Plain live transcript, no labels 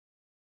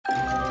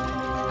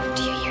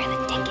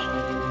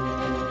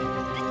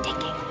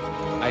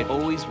I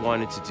always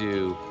wanted to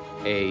do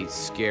a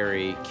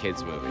scary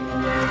kids movie.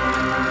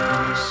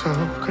 So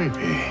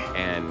creepy.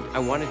 And I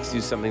wanted to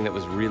do something that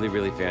was really,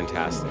 really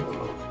fantastic.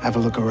 Have a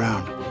look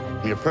around.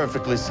 You're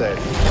perfectly safe.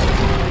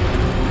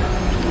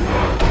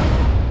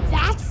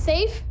 That's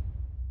safe?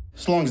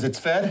 As long as it's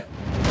fed.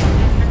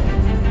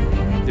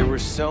 There were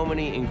so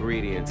many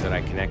ingredients that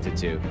I connected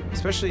to,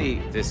 especially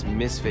this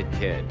misfit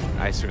kid.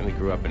 I certainly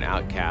grew up an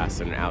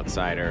outcast and an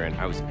outsider, and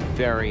I was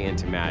very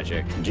into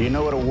magic. Do you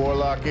know what a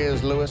warlock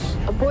is, Lewis?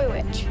 A boy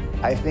witch.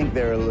 I think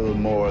they're a little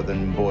more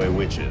than boy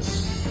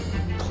witches.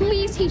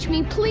 Please teach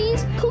me,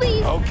 please,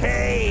 please.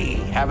 Okay,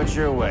 have it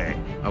your way.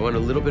 I want a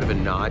little bit of a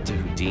nod to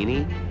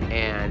Houdini,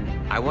 and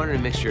I wanted a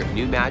mixture of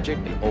new magic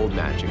and old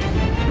magic. Did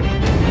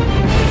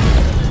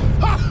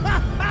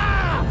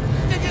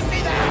you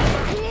see that?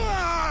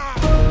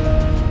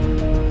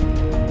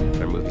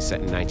 Our movie's set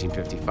in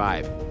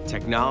 1955.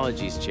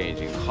 Technology's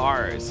changing.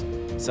 Cars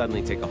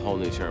suddenly take a whole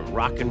new turn.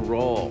 Rock and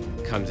roll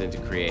comes into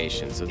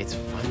creation, so it's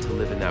fun to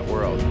live in that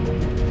world.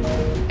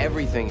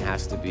 Everything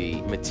has to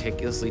be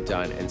meticulously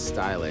done and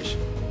stylish,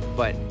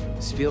 but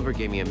Spielberg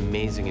gave me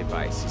amazing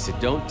advice. He said,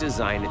 don't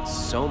design it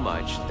so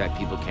much that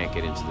people can't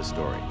get into the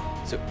story.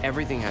 So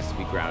everything has to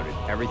be grounded,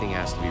 everything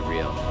has to be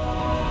real.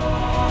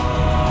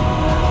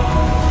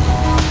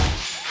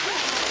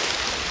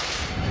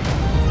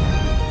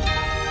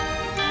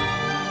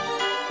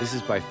 This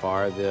is by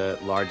far the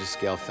largest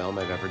scale film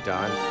I've ever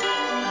done.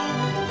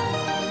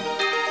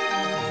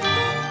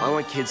 I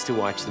want kids to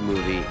watch the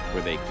movie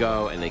where they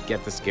go and they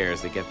get the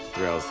scares, they get the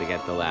thrills, they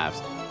get the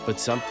laughs, but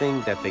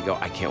something that they go,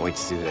 I can't wait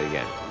to see that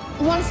again.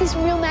 You want to see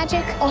some real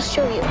magic? I'll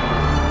show you.